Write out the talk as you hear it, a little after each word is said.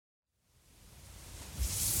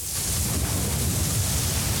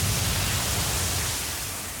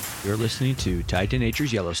You're listening to Tied to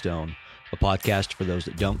Nature's Yellowstone, a podcast for those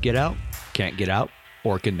that don't get out, can't get out,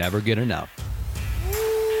 or can never get enough.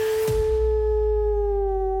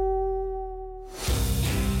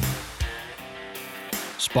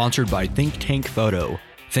 Sponsored by Think Tank Photo.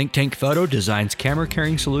 Think Tank Photo designs camera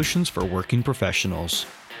carrying solutions for working professionals.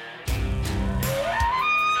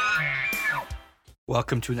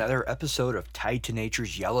 Welcome to another episode of Tied to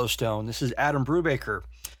Nature's Yellowstone. This is Adam Brubaker.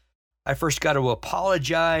 I first got to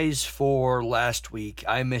apologize for last week.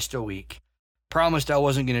 I missed a week. Promised I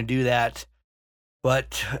wasn't going to do that.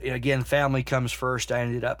 But again, family comes first. I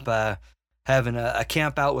ended up having a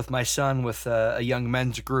camp out with my son with a young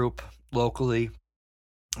men's group locally.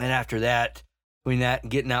 And after that, between that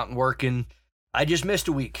and getting out and working, I just missed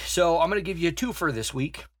a week. So I'm going to give you a twofer this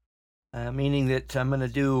week, meaning that I'm going to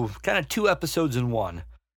do kind of two episodes in one.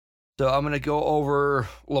 So I'm going to go over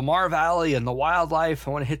Lamar Valley and the wildlife.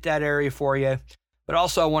 I want to hit that area for you. But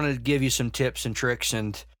also I want to give you some tips and tricks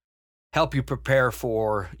and help you prepare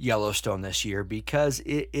for Yellowstone this year because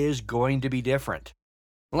it is going to be different.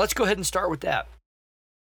 Well, let's go ahead and start with that.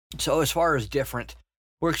 So as far as different,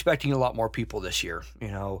 we're expecting a lot more people this year. You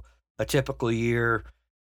know, a typical year,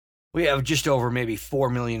 we have just over maybe 4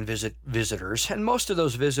 million visitors. And most of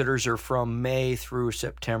those visitors are from May through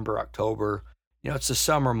September, October. You know, it's the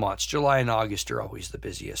summer months. July and August are always the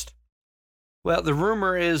busiest. Well, the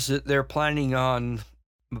rumor is that they're planning on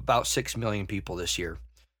about 6 million people this year,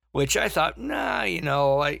 which I thought,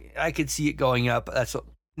 I could see it going up. That's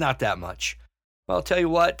not that much. Well, I'll tell you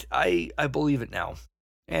what, I believe it now.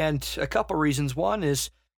 And a couple reasons. One is,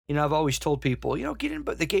 I've always told people, get in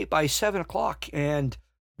the gate by 7 o'clock and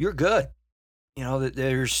you're good. That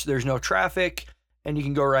there's no traffic and you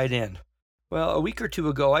can go right in. Well, a week or two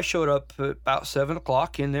ago, I showed up at about 7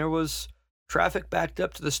 o'clock and there was traffic backed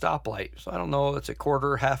up to the stoplight. So I don't know, it's a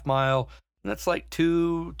quarter, half mile. And that's like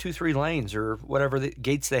two, 3 lanes or whatever the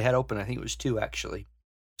gates they had open. I think it was 2 actually.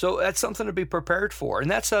 So that's something to be prepared for.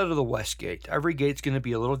 And that's out of the west gate. Every gate's going to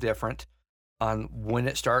be a little different on when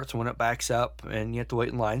it starts, when it backs up, and you have to wait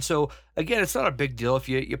in line. So again, it's not a big deal if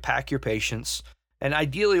you pack your patience. And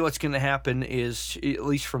ideally what's going to happen is, at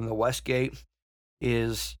least from the west gate,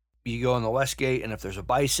 is you go in the west gate, and if there's a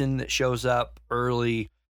bison that shows up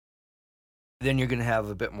early, then you're going to have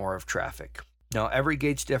a bit more of traffic. Now, every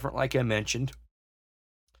gate's different, like I mentioned.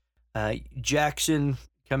 Jackson,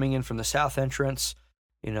 coming in from the south entrance,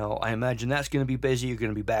 I imagine that's going to be busy. You're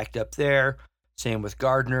going to be backed up there. Same with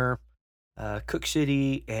Gardner. Cook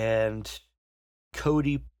City and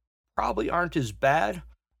Cody probably aren't as bad.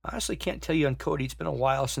 I honestly can't tell you on Cody. It's been a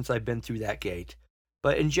while since I've been through that gate.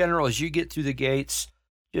 But in general, as you get through the gates,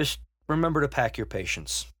 just remember to pack your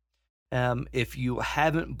patience. If you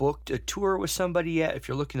haven't booked a tour with somebody yet, if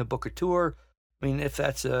you're looking to book a tour, if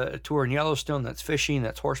that's a tour in Yellowstone, that's fishing,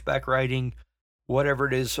 that's horseback riding, whatever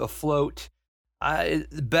it is, afloat,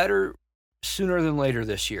 better sooner than later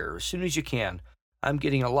this year, as soon as you can. I'm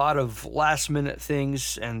getting a lot of last-minute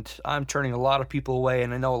things, and I'm turning a lot of people away,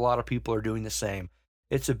 and I know a lot of people are doing the same.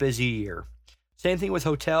 It's a busy year. Same thing with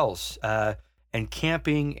hotels and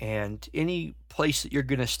camping and any place that you're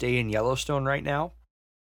going to stay in Yellowstone right now.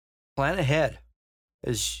 Plan ahead.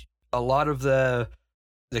 As a lot of the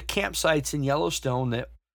campsites in Yellowstone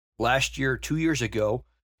that last year, 2 years ago,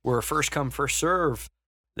 were first come, first serve,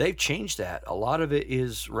 they've changed that. A lot of it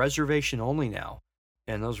is reservation only now.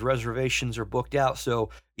 And those reservations are booked out.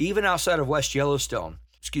 So even outside of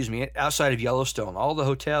outside of Yellowstone, all the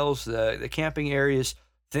hotels, the camping areas,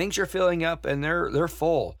 things are filling up and they're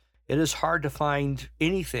full. It is hard to find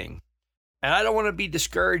anything. And I don't want to be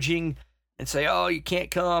discouraging and say, oh, you can't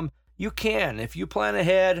come. You can. If you plan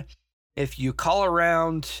ahead, if you call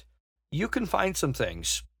around, you can find some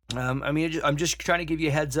things. I'm just trying to give you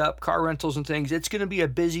a heads up, car rentals and things. It's going to be a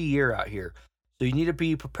busy year out here. So you need to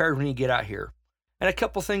be prepared when you get out here. And a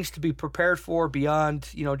couple things to be prepared for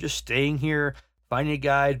beyond, just staying here, finding a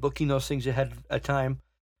guide, booking those things ahead of time.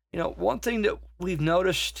 One thing that we've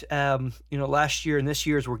noticed, last year and this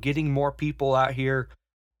year is we're getting more people out here.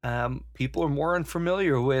 People are more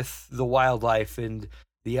unfamiliar with the wildlife and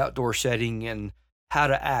the outdoor setting and how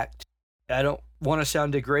to act. I don't want to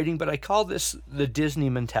sound degrading, but I call this the Disney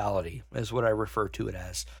mentality, is what I refer to it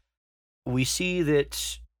as. We see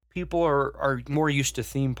that people are more used to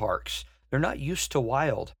theme parks. They're not used to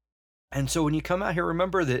wild. And so when you come out here,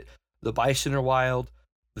 remember that the bison are wild,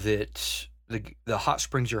 that the hot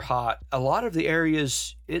springs are hot. A lot of the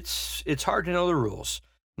areas, it's hard to know the rules.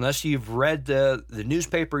 Unless you've read the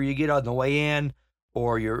newspaper you get on the way in,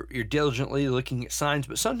 or you're diligently looking at signs.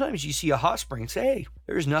 But sometimes you see a hot spring and say, hey,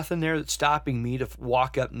 there's nothing there that's stopping me to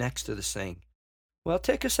walk up next to this thing. Well,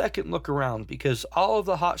 take a second and look around because all of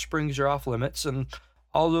the hot springs are off limits, and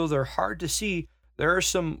although they're hard to see, there are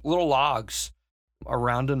some little logs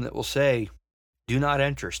around them that will say, do not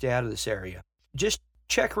enter, stay out of this area. Just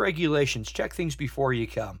check regulations, check things before you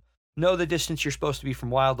come. Know the distance you're supposed to be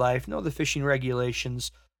from wildlife, know the fishing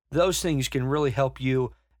regulations. Those things can really help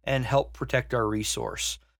you and help protect our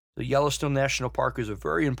resource. The Yellowstone National Park is a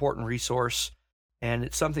very important resource, and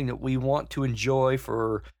it's something that we want to enjoy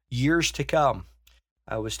for years to come.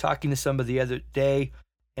 I was talking to somebody the other day,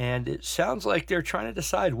 and it sounds like they're trying to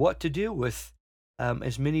decide what to do with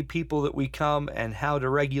as many people that we come and how to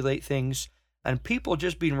regulate things, and people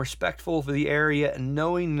just being respectful of the area and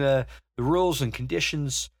knowing the rules and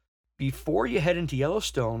conditions before you head into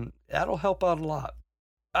Yellowstone. That'll help out a lot.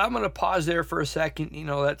 I'm going to pause there for a second.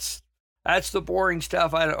 That's the boring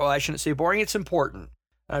stuff. I shouldn't say boring. It's important.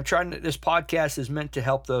 I'm trying to, this podcast is meant to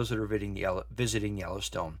help those that are visiting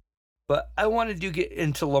Yellowstone. But I wanted to get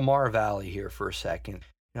into Lamar Valley here for a second.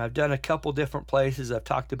 I've done a couple different places. I've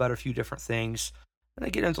talked about a few different things. And I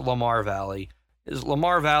get into Lamar Valley.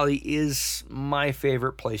 Lamar Valley is my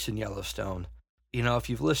favorite place in Yellowstone. If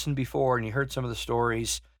you've listened before and you heard some of the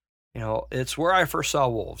stories, it's where I first saw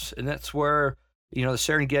wolves. And that's where, the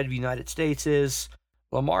Serengeti of the United States is.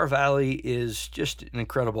 Lamar Valley is just an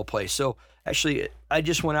incredible place. So actually, I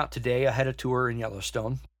just went out today. I had a tour in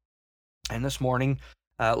Yellowstone. And this morning,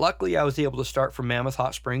 luckily, I was able to start from Mammoth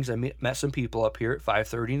Hot Springs. I met some people up here at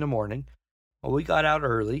 5:30 in the morning. Well, we got out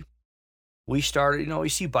early. We started, we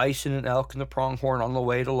see bison and elk and the pronghorn on the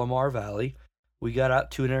way to Lamar Valley. We got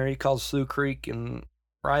out to an area called Slough Creek, and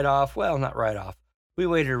not right off. We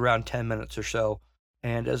waited around 10 minutes or so.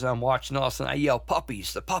 And as I'm watching, all of a sudden, I yell,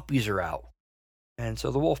 puppies, the puppies are out. And so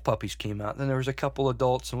the wolf puppies came out. Then there was a couple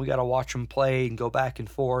adults, and we got to watch them play and go back and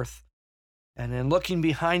forth. And then looking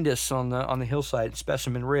behind us on the hillside,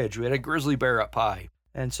 Specimen Ridge, we had a grizzly bear up high.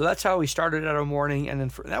 And so that's how we started our morning. And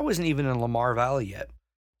then that wasn't even in Lamar Valley yet.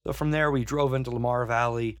 So from there, we drove into Lamar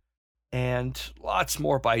Valley and lots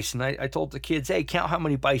more bison. I told the kids, hey, count how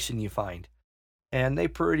many bison you find. And they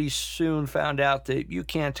pretty soon found out that you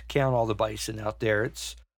can't count all the bison out there.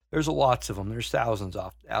 There's lots of them. There's thousands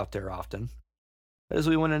out there often. As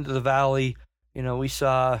we went into the valley, we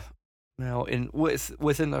saw,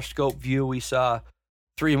 within our scope view, we saw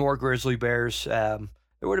 3 more grizzly bears. There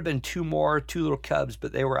would have been 2 little cubs,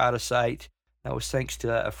 but they were out of sight. That was thanks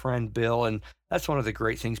to a friend, Bill, and that's one of the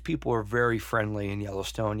great things. People are very friendly in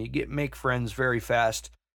Yellowstone. You make friends very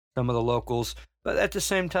fast, some of the locals, but at the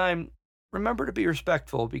same time, remember to be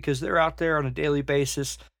respectful because they're out there on a daily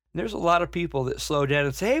basis. And there's a lot of people that slow down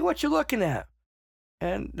and say, hey, what you looking at?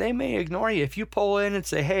 And they may ignore you. If you pull in and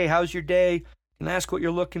say, hey, how's your day? And ask what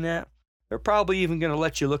you're looking at, they're probably even going to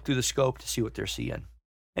let you look through the scope to see what they're seeing.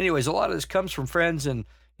 Anyways, a lot of this comes from friends and,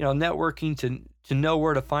 networking to know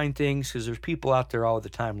where to find things because there's people out there all the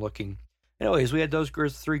time looking. Anyways, we had those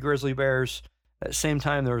 3 grizzly bears. At the same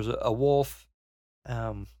time, there was a wolf.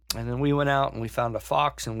 And then we went out and we found a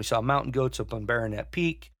fox and we saw mountain goats up on Baronet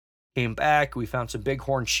Peak. Came back, we found some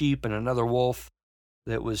bighorn sheep and another wolf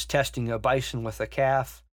that was testing a bison with a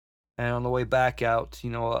calf. And on the way back out,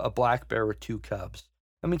 a black bear with 2 cubs.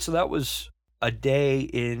 So that was a day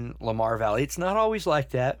in Lamar Valley. It's not always like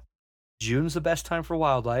that. June's the best time for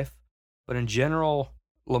wildlife. But in general,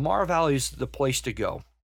 Lamar Valley is the place to go.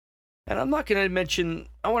 And I want to mention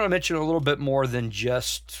a little bit more than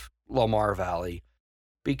just Lamar Valley.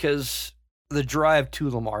 Because the drive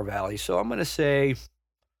to Lamar Valley. So I'm going to say,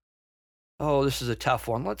 this is a tough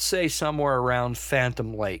one. Let's say somewhere around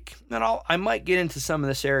Phantom Lake. And I might get into some of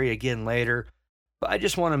this area again later. But I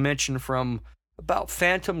just want to mention from about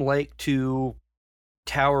Phantom Lake to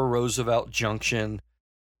Tower Roosevelt Junction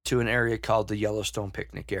to an area called the Yellowstone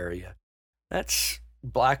Picnic Area. That's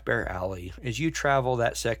Black Bear Alley. As you travel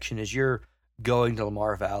that section, as you're going to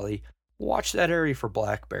Lamar Valley, watch that area for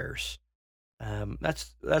black bears.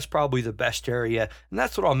 That's probably the best area. And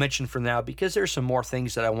that's what I'll mention for now because there's some more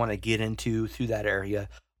things that I want to get into through that area,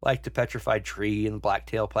 like the Petrified Tree and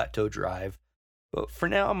Blacktail Plateau Drive. But for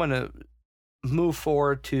now, I'm going to move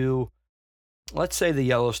forward to, let's say, the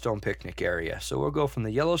Yellowstone Picnic Area. So we'll go from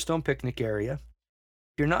the Yellowstone Picnic Area.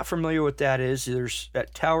 If you're not familiar with that there's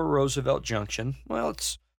at Tower Roosevelt Junction. Well,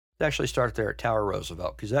 let's actually start there at Tower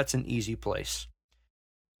Roosevelt because that's an easy place.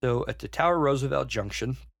 So at the Tower Roosevelt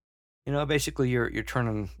Junction, basically you're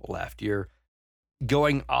turning left. You're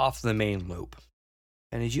going off the main loop.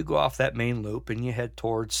 And as you go off that main loop and you head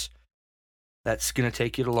towards, that's going to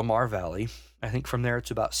take you to Lamar Valley. I think from there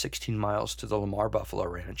it's about 16 miles to the Lamar Buffalo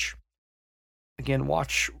Ranch. Again,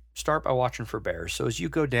 start by watching for bears. So as you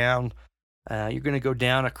go down, you're going to go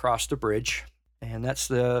down across the bridge. and that's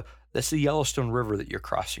the Yellowstone River that you're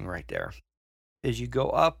crossing right there. As you go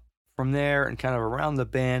up from there and kind of around the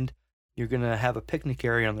bend, you're going to have a picnic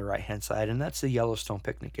area on the right hand side, and that's the Yellowstone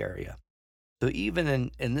picnic area. So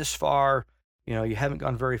even in this far, you haven't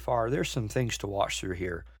gone very far, there's some things to watch through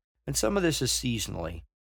here. And some of this is seasonally.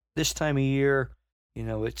 This time of year,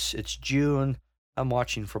 it's June. I'm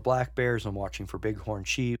watching for black bears, I'm watching for bighorn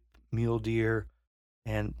sheep, mule deer,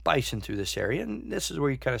 and bison through this area. And this is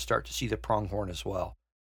where you kind of start to see the pronghorn as well.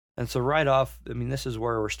 And so right off, this is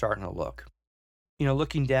where we're starting to look.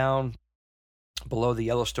 Looking down below the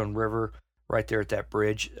Yellowstone River, right there at that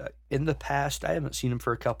bridge. In the past, I haven't seen them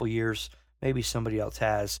for a couple years. Maybe somebody else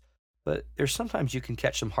has. But there's sometimes you can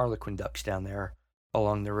catch some harlequin ducks down there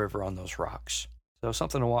along the river on those rocks. So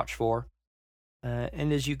something to watch for.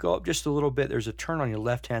 And as you go up just a little bit, there's a turn on your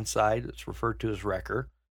left-hand side that's referred to as Wrecker.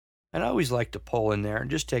 And I always like to pull in there and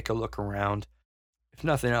just take a look around. If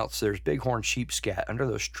nothing else, there's bighorn sheep scat under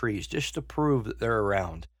those trees just to prove that they're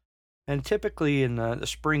around. And typically in the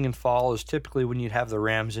spring and fall is typically when you'd have the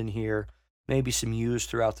rams in here, maybe some ewes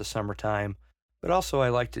throughout the summertime. But also I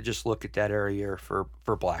like to just look at that area for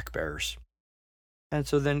black bears. And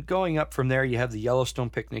so then going up from there, you have the Yellowstone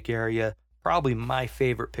picnic area, probably my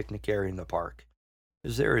favorite picnic area in the park.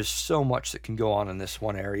 Because there is so much that can go on in this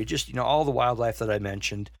one area. Just, all the wildlife that I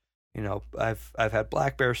mentioned. I've had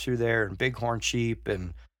black bears through there and bighorn sheep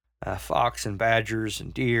and fox and badgers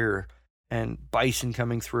and deer and bison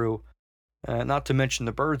coming through. Not to mention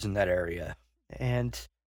the birds in that area. And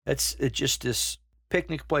it's just this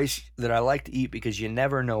picnic place that I like to eat because you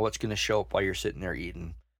never know what's going to show up while you're sitting there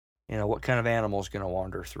eating. What kind of animal is going to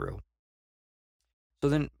wander through. So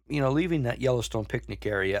then, leaving that Yellowstone picnic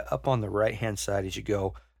area up on the right-hand side as you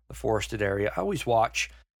go, the forested area, I always watch.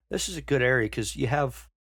 This is a good area because you have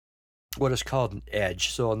what is called an edge.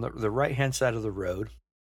 So on the right-hand side of the road,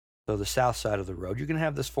 so the south side of the road, you're going to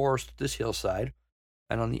have this forest, this hillside.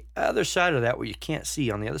 And on the other side of that, what you can't see,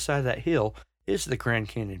 on the other side of that hill, is the Grand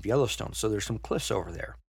Canyon of Yellowstone. So there's some cliffs over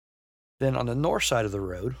there. Then on the north side of the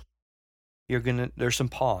road, there's some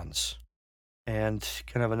ponds and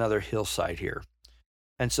kind of another hillside here.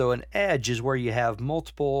 And so an edge is where you have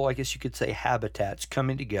multiple, I guess you could say, habitats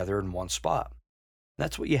coming together in one spot.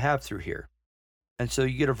 That's what you have through here. And so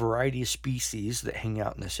you get a variety of species that hang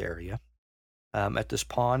out in this area. At this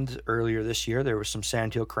pond earlier this year, there were some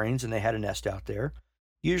sandhill cranes, and they had a nest out there.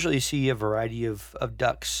 Usually you see a variety of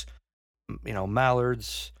ducks,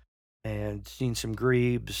 mallards, and seen some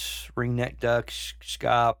grebes, ringneck ducks,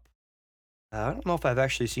 scaup. I don't know if I've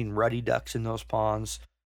actually seen ruddy ducks in those ponds,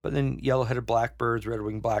 but then yellow-headed blackbirds,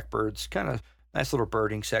 red-winged blackbirds, kind of nice little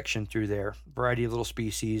birding section through there, variety of little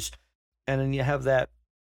species. And then you have that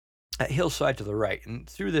hillside to the right. And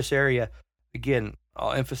through this area, again,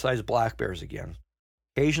 I'll emphasize black bears again.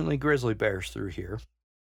 Occasionally grizzly bears through here.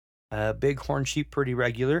 Bighorn sheep pretty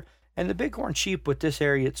regular. And the bighorn sheep with this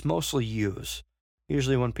area, it's mostly ewes.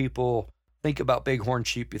 Usually when people think about bighorn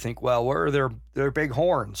sheep, you think, well, where are their big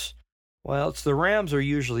horns? Well, it's the rams are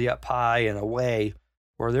usually up high and away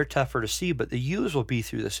where they're tougher to see, but the ewes will be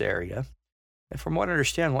through this area. And from what I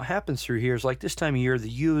understand, what happens through here is like this time of year,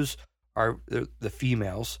 the ewes the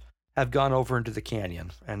females have gone over into the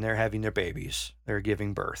canyon and they're having their babies. They're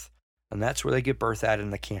giving birth. And that's where they give birth at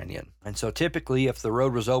in the canyon. And so typically if the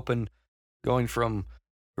road was open going from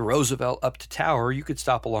Roosevelt up to Tower, you could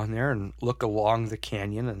stop along there and look along the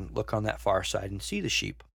canyon and look on that far side and see the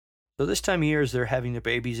sheep. So this time of year as they're having their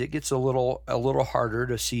babies, it gets a little harder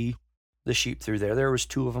to see the sheep through there. There was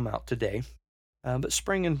 2 of them out today. But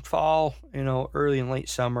spring and fall, early and late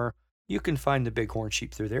summer, you can find the bighorn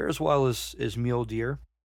sheep through there as well as mule deer,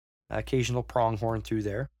 occasional pronghorn through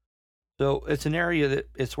there. So it's an area that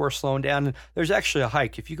it's worth slowing down. And there's actually a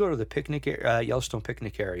hike. If you go to the Yellowstone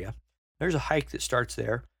picnic area, there's a hike that starts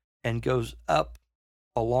there and goes up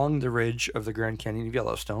along the ridge of the Grand Canyon of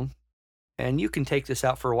Yellowstone. And you can take this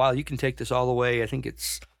out for a while. You can take this all the way, I think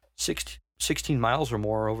it's 16 miles or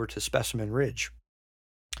more over to Specimen Ridge.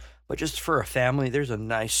 But just for a family, there's a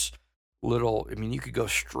nice you could go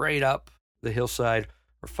straight up the hillside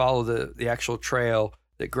or follow the actual trail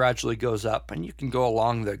that gradually goes up, and you can go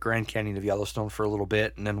along the Grand Canyon of Yellowstone for a little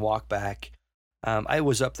bit and then walk back. I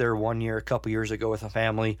was up there a couple years ago with a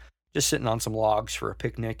family, just sitting on some logs for a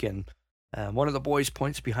picnic, and one of the boys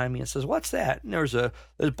points behind me and says, "What's that?" And there's a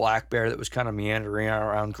black bear that was kind of meandering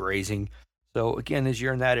around grazing. So again, as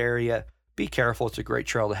you're in that area, be careful. It's a great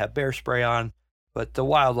trail to have bear spray on, but the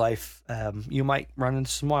wildlife, you might run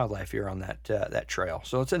into some wildlife here on that trail.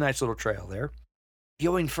 So it's a nice little trail there.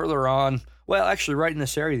 Going further on, well, actually right in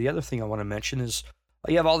this area, the other thing I want to mention is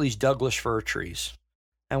you have all these Douglas fir trees.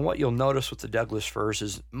 And what you'll notice with the Douglas firs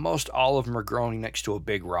is most all of them are growing next to a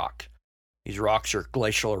big rock. These rocks are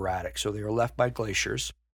glacial erratic, so they were left by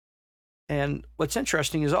glaciers. And what's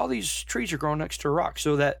interesting is all these trees are growing next to a rock,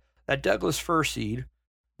 so that Douglas fir seed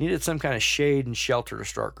needed some kind of shade and shelter to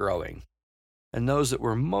start growing. And those that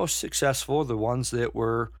were most successful are the ones that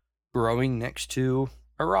were growing next to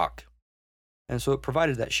a rock. And so it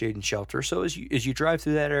provided that shade and shelter. So as you drive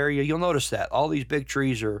through that area, you'll notice that all these big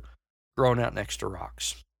trees are growing out next to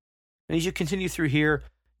rocks. And as you continue through here,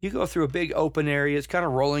 you go through a big open area. It's kind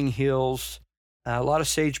of rolling hills, a lot of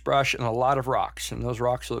sagebrush, and a lot of rocks. And those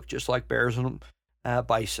rocks look just like bears and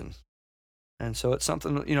bison. And so it's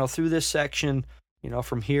something, through this section,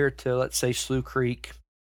 from here to, let's say, Slough Creek,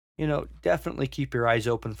 definitely keep your eyes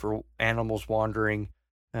open for animals wandering.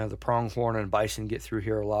 The pronghorn and bison get through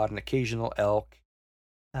here a lot, and occasional elk.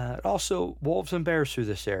 Also, wolves and bears through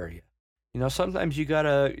this area. Sometimes you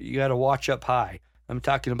gotta watch up high. I'm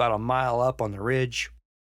talking about a mile up on the ridge.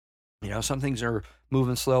 Some things are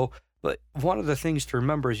moving slow, but one of the things to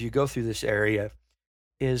remember as you go through this area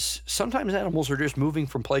is sometimes animals are just moving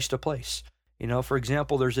from place to place. For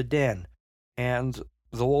example, there's a den, and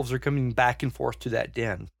the wolves are coming back and forth to that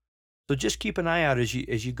den. So just keep an eye out as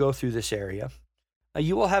you go through this area.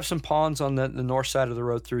 You will have some ponds on the north side of the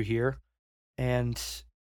road through here, and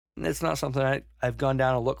it's not something I've gone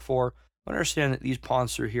down to look for. I understand that these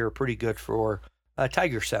ponds through here are pretty good for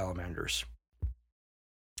tiger salamanders.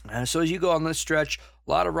 So as you go on this stretch,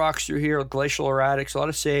 a lot of rocks through here, glacial erratics, a lot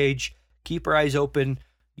of sage. Keep your eyes open.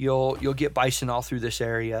 You'll get bison all through this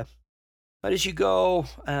area. But as you go,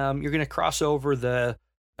 you're going to cross over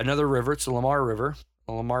another river. It's the Lamar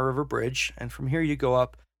River Bridge, and from here you go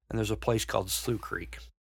up, and there's a place called Slough Creek.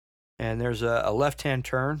 And there's a left-hand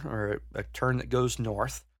turn, or a turn that goes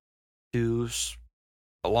north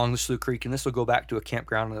along the Slough Creek, and this will go back to a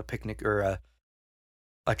campground and a picnic, or a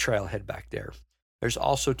trailhead back there. There's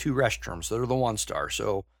also 2 restrooms that are the one-star,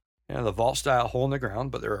 so the vault-style hole in the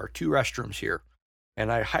ground, but there are 2 restrooms here.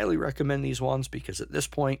 And I highly recommend these ones because at this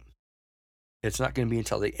point, it's not going to be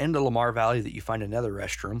until the end of Lamar Valley that you find another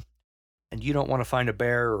restroom. And you don't want to find a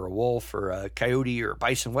bear or a wolf or a coyote or a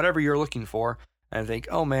bison, whatever you're looking for, and think,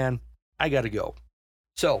 oh man, I got to go.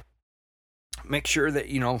 So make sure that,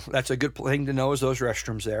 that's a good thing to know is those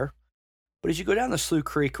restrooms there. But as you go down the Slough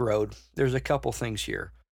Creek Road, there's a couple things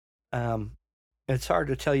here. It's hard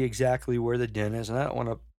to tell you exactly where the den is, and I don't want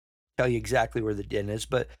to tell you exactly where the den is,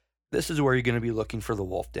 but this is where you're going to be looking for the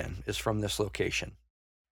wolf den, is from this location.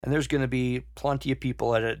 And there's going to be plenty of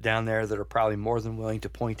people at it down there that are probably more than willing to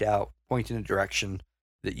point in the direction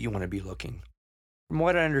that you want to be looking. From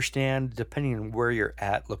what I understand, depending on where you're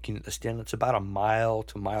at looking at this den, it's about a mile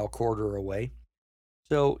to mile quarter away.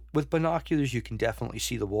 So with binoculars, you can definitely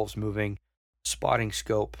see the wolves moving. Spotting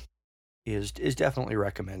scope is definitely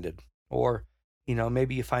recommended. Or,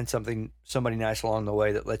 maybe you find somebody nice along the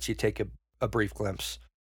way that lets you take a brief glimpse.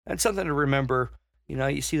 And something to remember,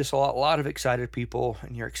 you see this a lot of excited people,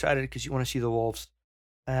 and you're excited because you want to see the wolves.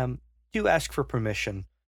 Do ask for permission,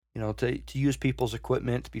 to use people's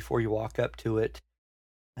equipment before you walk up to it.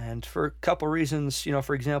 And for a couple reasons,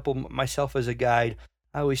 for example, myself as a guide,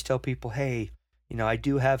 I always tell people, hey, I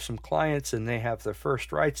do have some clients and they have their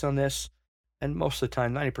first rights on this. And most of the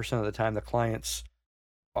time, 90% of the time, the clients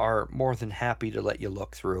are more than happy to let you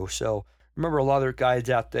look through. So remember, a lot of guides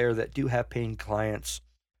out there that do have paying clients.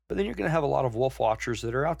 But then you're going to have a lot of wolf watchers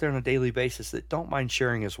that are out there on a daily basis that don't mind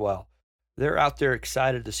sharing as well. They're out there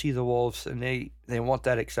excited to see the wolves, and they want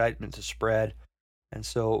that excitement to spread. And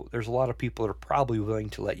so there's a lot of people that are probably willing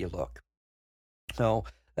to let you look. So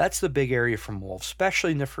that's the big area from wolves,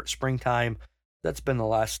 especially in the springtime. That's been the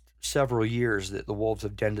last several years that the wolves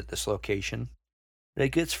have denned at this location. As it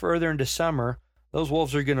gets further into summer, those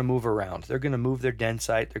wolves are going to move around. They're going to move their den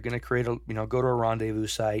site. They're going to create go to a rendezvous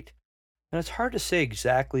site. And it's hard to say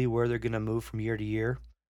exactly where they're going to move from year to year.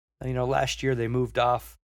 Last year they moved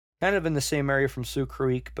off kind of in the same area from Sioux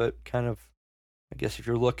Creek, but kind of, I guess if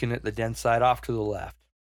you're looking at the den side, off to the left.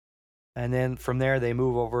 And then from there they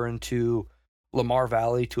move over into Lamar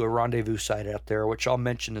Valley to a rendezvous site out there, which I'll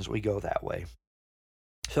mention as we go that way.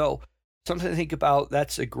 So something to think about.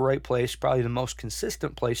 That's a great place, probably the most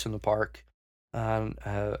consistent place in the park on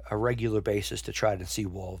a regular basis to try to see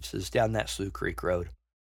wolves, is down that Slough Creek Road.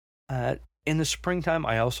 In the springtime,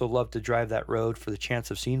 I also love to drive that road for the chance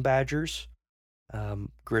of seeing badgers,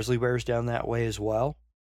 grizzly bears down that way as well,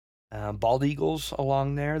 bald eagles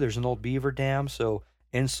along there. There's an old beaver dam, so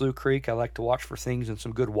in Slough Creek, I like to watch for things, and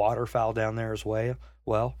some good waterfowl down there as well.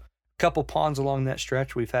 A couple ponds along that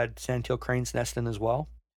stretch we've had sandhill cranes nesting as well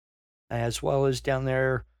as down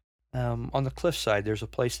there On the cliffside, there's a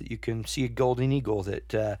place that you can see a golden eagle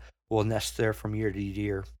that will nest there from year to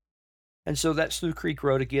year. And so that Slough Creek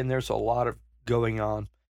Road, again, there's a lot of going on.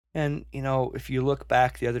 And, if you look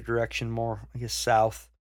back the other direction more, I guess south,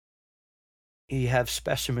 you have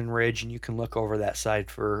Specimen Ridge, and you can look over that side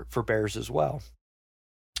for bears as well.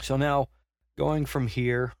 So now, going from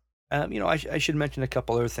here, I should mention a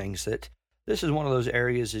couple other things. That this is one of those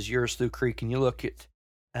areas as you're Slough Creek, and you look at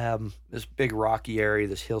this big rocky area,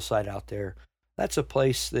 this hillside out there. That's a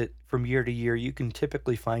place that from year to year you can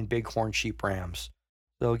typically find bighorn sheep rams.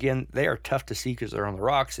 So again, they are tough to see because they're on the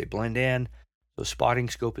rocks, they blend in. So spotting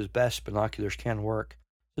scope is best, binoculars can work.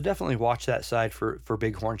 So definitely watch that side for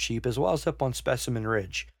bighorn sheep, as well as up on Specimen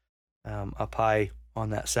Ridge, up high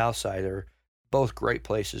on that south side. Are both great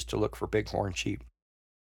places to look for bighorn sheep.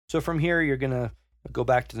 So from here, you're going to go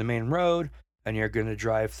back to the main road, and you're going to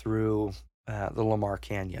drive through the Lamar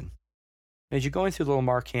Canyon. As you're going through the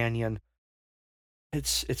Lamar Canyon,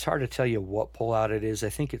 it's hard to tell you what pullout it is. I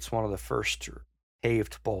think it's one of the first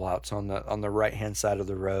paved pullouts on the right hand side of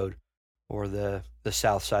the road, or the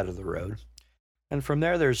south side of the road. And from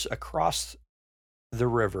there, there's across the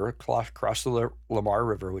river, across the Lamar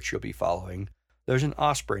River, which you'll be following, there's an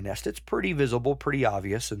osprey nest. It's pretty visible, pretty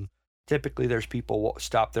obvious, and typically there's people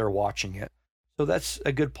stop there watching it. So that's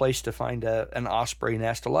a good place to find an osprey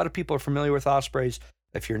nest. A lot of people are familiar with ospreys.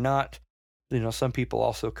 If you're not, some people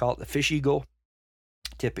also call it the fish eagle.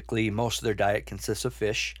 Typically, most of their diet consists of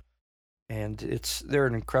fish, and they're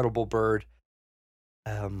an incredible bird,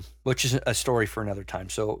 which is a story for another time.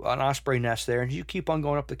 So an osprey nest there, and you keep on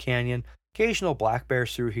going up the canyon. Occasional black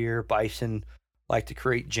bears through here. Bison like to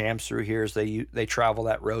create jams through here as they travel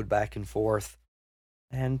that road back and forth.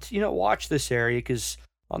 And watch this area, because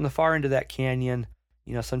on the far end of that canyon,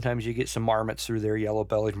 sometimes you get some marmots through there,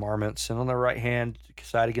 yellow-bellied marmots. And on the right-hand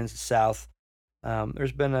side against the south,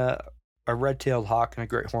 there's been a red-tailed hawk and a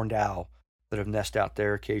great horned owl that have nested out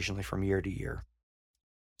there occasionally from year to year.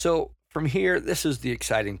 So from here, this is the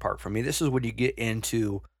exciting part for me. This is when you get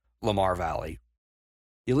into Lamar Valley.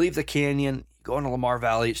 You leave the canyon, you go into Lamar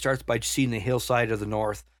Valley. It starts by seeing the hillside of the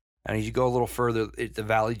north. And as you go a little further, the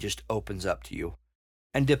valley just opens up to you.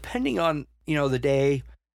 And depending on, the day,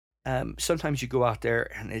 sometimes you go out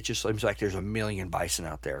there and it just seems like there's a million bison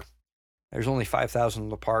out there. There's only 5,000 in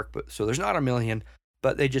the park, so there's not a million,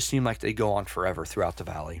 but they just seem like they go on forever throughout the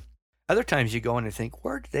valley. Other times you go in and think,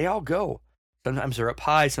 where did they all go? Sometimes they're up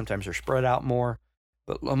high, sometimes they're spread out more,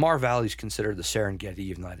 but Lamar Valley is considered the Serengeti of the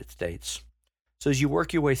United States. So as you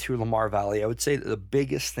work your way through Lamar Valley, I would say that the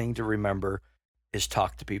biggest thing to remember is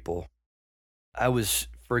talk to people. I was,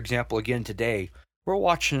 for example, again today, we're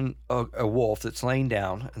watching a wolf that's laying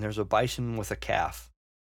down, and there's a bison with a calf.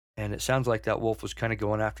 And it sounds like that wolf was kind of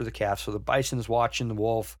going after the calf. So the bison is watching the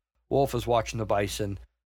wolf is watching the bison,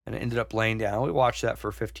 and it ended up laying down. We watched that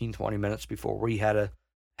for 15, 20 minutes before we had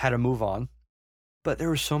to move on. But there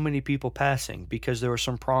were so many people passing because there were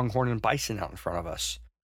some pronghorn and bison out in front of us.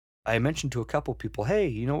 I mentioned to a couple people, hey,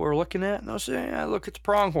 you know what we're looking at? And they'll say, yeah, look, it's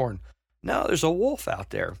pronghorn. No, there's a wolf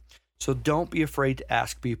out there. So don't be afraid to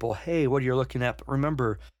ask people, hey, what are you looking at? But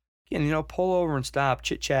remember, again, pull over and stop,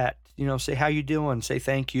 chit chat, say how you doing, say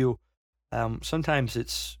thank you. Sometimes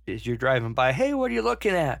it's you're driving by, hey, what are you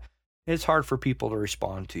looking at? It's hard for people to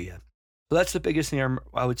respond to you. So that's the biggest thing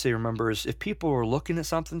I would say remember is if people are looking at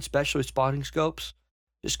something, especially spotting scopes,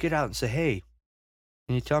 just get out and say, hey,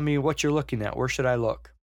 can you tell me what you're looking at? Where should I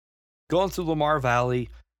look? Going through Lamar Valley,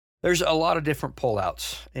 there's a lot of different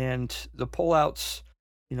pullouts, and the pullouts,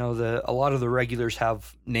 a lot of the regulars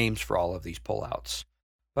have names for all of these pullouts.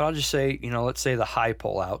 But I'll just say, let's say the high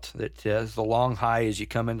pullout, that is the long high as you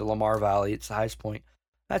come into Lamar Valley. It's the highest point.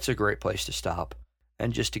 That's a great place to stop.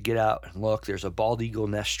 And just to get out and look, there's a bald eagle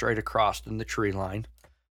nest straight across in the tree line.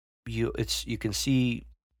 You can see,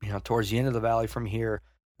 towards the end of the valley from here,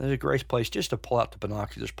 there's a great place just to pull out the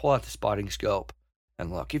binoculars, pull out the spotting scope, and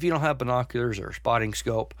look. If you don't have binoculars or spotting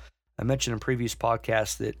scope, I mentioned in previous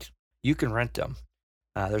podcasts that you can rent them.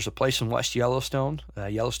 There's a place in West Yellowstone,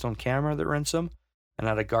 Yellowstone Camera, that rents them. And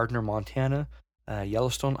out of Gardner, Montana,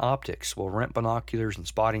 Yellowstone Optics will rent binoculars and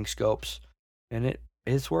spotting scopes, and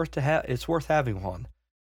it's worth having one.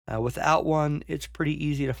 Without one, it's pretty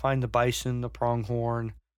easy to find the bison, the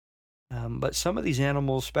pronghorn, but some of these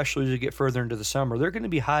animals, especially as you get further into the summer, they're going to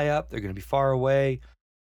be high up, they're going to be far away,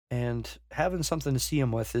 and having something to see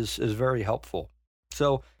them with is very helpful.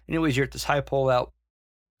 So, anyways, you're at this high pole out,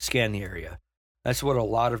 scan the area. That's what a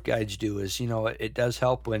lot of guides do. Is it does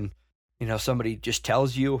help when somebody just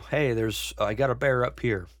tells you, hey, I got a bear up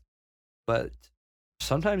here. But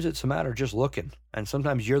sometimes it's a matter of just looking. And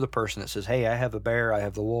sometimes you're the person that says, hey, I have a bear, I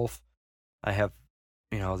have the wolf, I have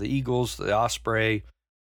the eagles, the osprey,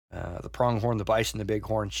 the pronghorn, the bison, the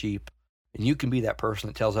bighorn sheep, and you can be that person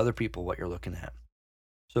that tells other people what you're looking at.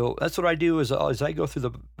 So that's what I do is as I go through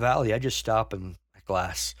the valley, I just stop and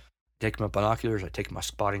glass, take my binoculars, I take my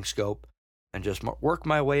spotting scope, and just work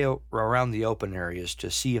my way around the open areas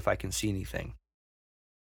to see if I can see anything.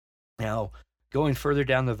 Now, going further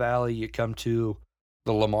down the valley, you come to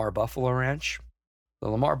the Lamar Buffalo Ranch. The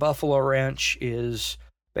Lamar Buffalo Ranch is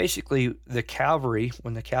basically the cavalry.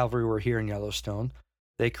 When the cavalry were here in Yellowstone,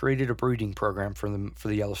 they created a breeding program for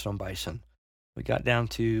the Yellowstone bison. We got down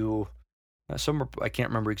to somewhere, I can't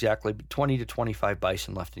remember exactly, but 20 to 25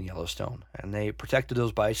 bison left in Yellowstone. And they protected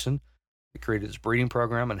those bison. They created this breeding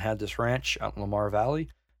program and had this ranch out in Lamar Valley,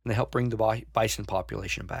 and they helped bring the bison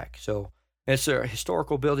population back. So it's a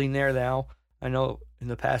historical building there now. I know in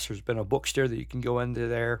the past there's been a bookstore that you can go into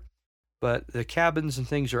there, but the cabins and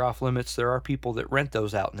things are off limits. There are people that rent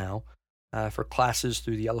those out now for classes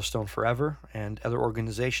through the Yellowstone Forever and other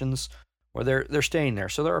organizations where they're staying there.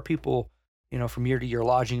 So there are people, from year to year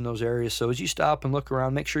lodging in those areas. So as you stop and look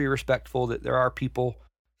around, make sure you're respectful that there are people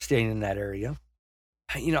staying in that area.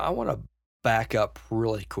 I want to back up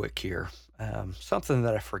really quick here. Something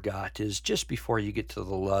that I forgot is just before you get to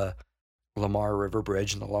the Lamar River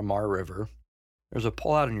Bridge and the Lamar River, there's a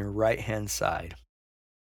pullout on your right-hand side.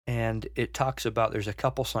 And it talks about, there's a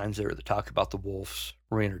couple signs there that talk about the wolf's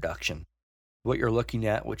reintroduction. What you're looking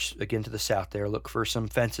at, which again to the south there, look for some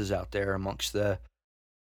fences out there amongst the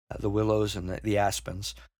willows and the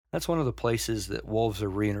aspens. That's one of the places that wolves are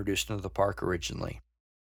reintroduced into the park originally.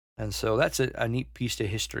 And so that's a neat piece of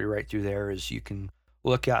history right through there, is you can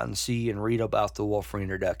look out and see and read about the wolf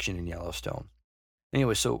reintroduction in Yellowstone.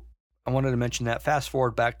 Anyway, so I wanted to mention that. Fast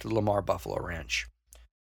forward back to the Lamar Buffalo Ranch.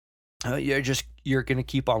 You're going to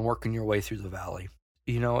keep on working your way through the valley.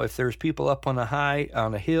 If there's people up on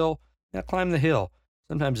a hill, climb the hill.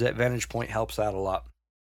 Sometimes that vantage point helps out a lot.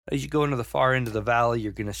 As you go into the far end of the valley,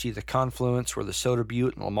 you're going to see the confluence where the Soda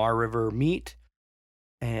Butte and Lamar River meet,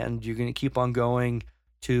 and you're going to keep on going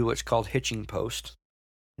to what's called Hitching Post.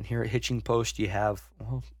 And here at Hitching Post, you have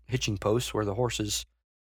hitching posts for the horses,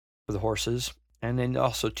 and then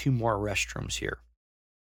also 2 more restrooms here.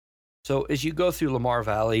 So as you go through Lamar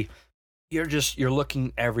Valley, you're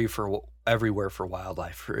looking everywhere for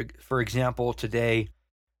wildlife. For example, today,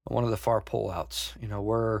 one of the far pullouts,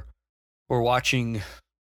 we're watching,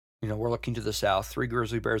 we're looking to the south, 3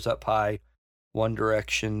 grizzly bears up high, one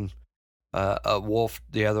direction, a wolf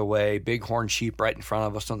the other way, bighorn sheep right in front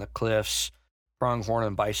of us on the cliffs, pronghorn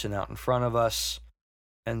and bison out in front of us.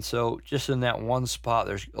 And so just in that one spot,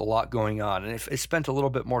 there's a lot going on. And if I spent a little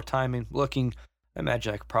bit more time looking, I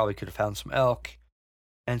imagine I probably could have found some elk.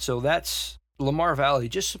 And so that's Lamar Valley.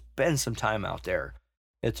 Just spend some time out there.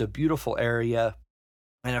 It's a beautiful area.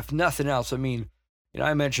 And if nothing else, I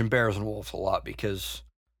mention bears and wolves a lot because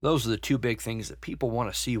those are the 2 big things that people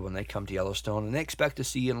want to see when they come to Yellowstone, and they expect to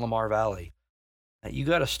see in Lamar Valley. You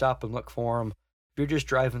got to stop and look for them. If you're just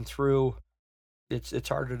driving through, it's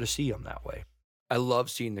harder to see them that way. I love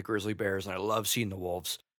seeing the grizzly bears and I love seeing the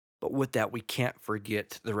wolves, but with that, we can't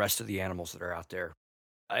forget the rest of the animals that are out there.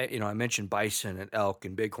 I mentioned bison and elk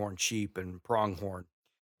and bighorn sheep and pronghorn.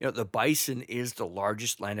 The bison is the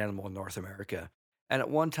largest land animal in North America, and at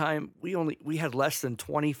one time we had less than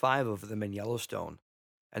 25 of them in Yellowstone.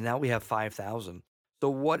 And now we have 5,000. So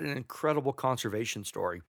what an incredible conservation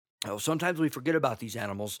story. Sometimes we forget about these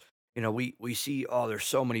animals. We see, there's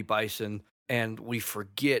so many bison, and we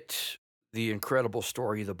forget the incredible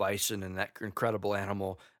story of the bison and that incredible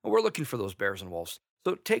animal. And we're looking for those bears and wolves.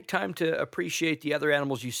 So take time to appreciate the other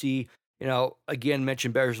animals you see. Again,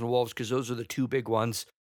 mention bears and wolves because those are the 2 big ones.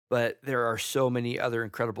 But there are so many other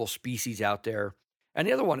incredible species out there. And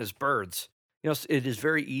the other one is birds. It is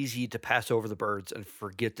very easy to pass over the birds and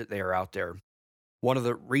forget that they are out there. One of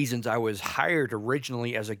the reasons I was hired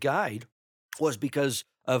originally as a guide was because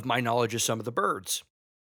of my knowledge of some of the birds.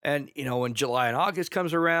 And, when July and August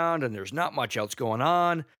comes around and there's not much else going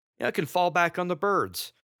on, I can fall back on the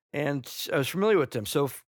birds. And I was familiar with them.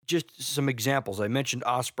 So just some examples. I mentioned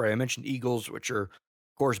osprey. I mentioned eagles, which are, of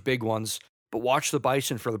course, big ones. But watch the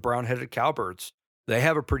bison for the brown-headed cowbirds. They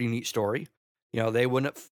have a pretty neat story. They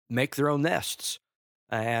wouldn't make their own nests,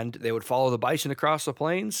 and they would follow the bison across the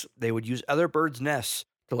plains. They would use other birds' nests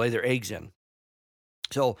to lay their eggs in.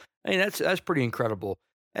 So, that's pretty incredible.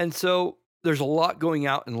 And so there's a lot going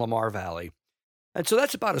out in Lamar Valley. And so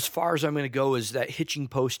that's about as far as I'm going to go, is that Hitching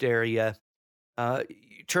Post area.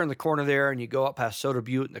 You turn the corner there and you go up past Soda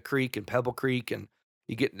Butte and the creek and Pebble Creek, and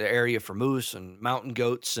you get in the area for moose and mountain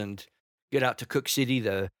goats, and get out to Cook City,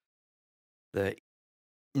 the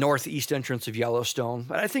northeast entrance of Yellowstone.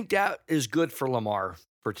 But I think that is good for Lamar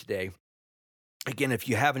for today. Again, if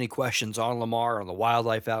you have any questions on Lamar, on the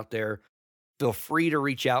wildlife out there, feel free to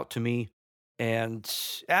reach out to me and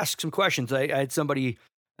ask some questions. I had somebody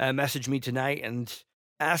message me tonight and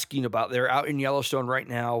asking about, they're out in Yellowstone right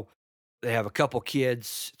now. They have a couple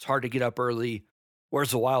kids. It's hard to get up early.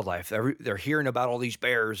 Where's the wildlife? They're hearing about all these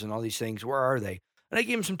bears and all these things. Where are they? And I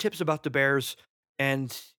gave them some tips about the bears.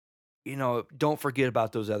 And, don't forget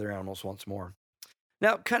about those other animals once more.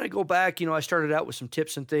 Now, kind of go back, I started out with some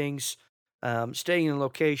tips and things, staying in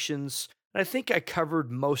locations. And I think I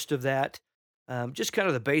covered most of that. Just kind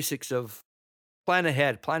of the basics of plan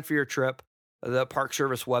ahead, plan for your trip. The Park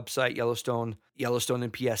Service website, Yellowstone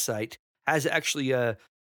NPS site, has actually a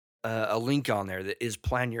link on there that is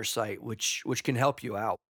Plan Your Site, which can help you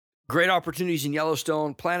out. Great opportunities in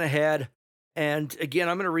Yellowstone, plan ahead. And again,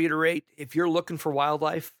 I'm going to reiterate, if you're looking for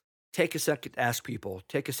wildlife, take a second to ask people,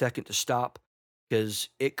 take a second to stop, because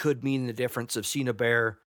it could mean the difference of seeing a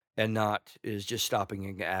bear and not is just stopping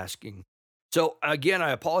and asking. So again,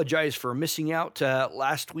 I apologize for missing out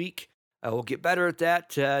last week. I will get better at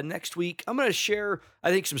that next week. I'm going to share,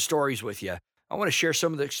 I think, some stories with you. I want to share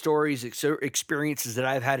some of the stories, experiences that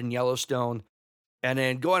I've had in Yellowstone. And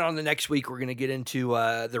then going on the next week, we're going to get into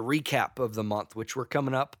the recap of the month, which we're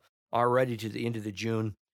coming up already to the end of the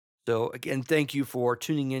June. So again, thank you for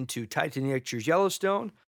tuning in to Tied to Nature's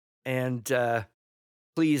Yellowstone. And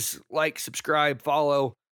please like, subscribe,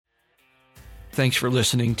 follow. Thanks for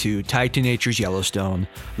listening to Tied to Nature's Yellowstone,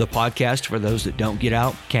 the podcast for those that don't get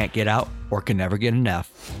out, can't get out, or can never get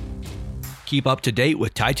enough. Keep up to date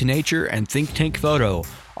with Tied to Nature and Think Tank Photo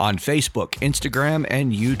on Facebook, Instagram,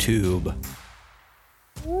 and YouTube.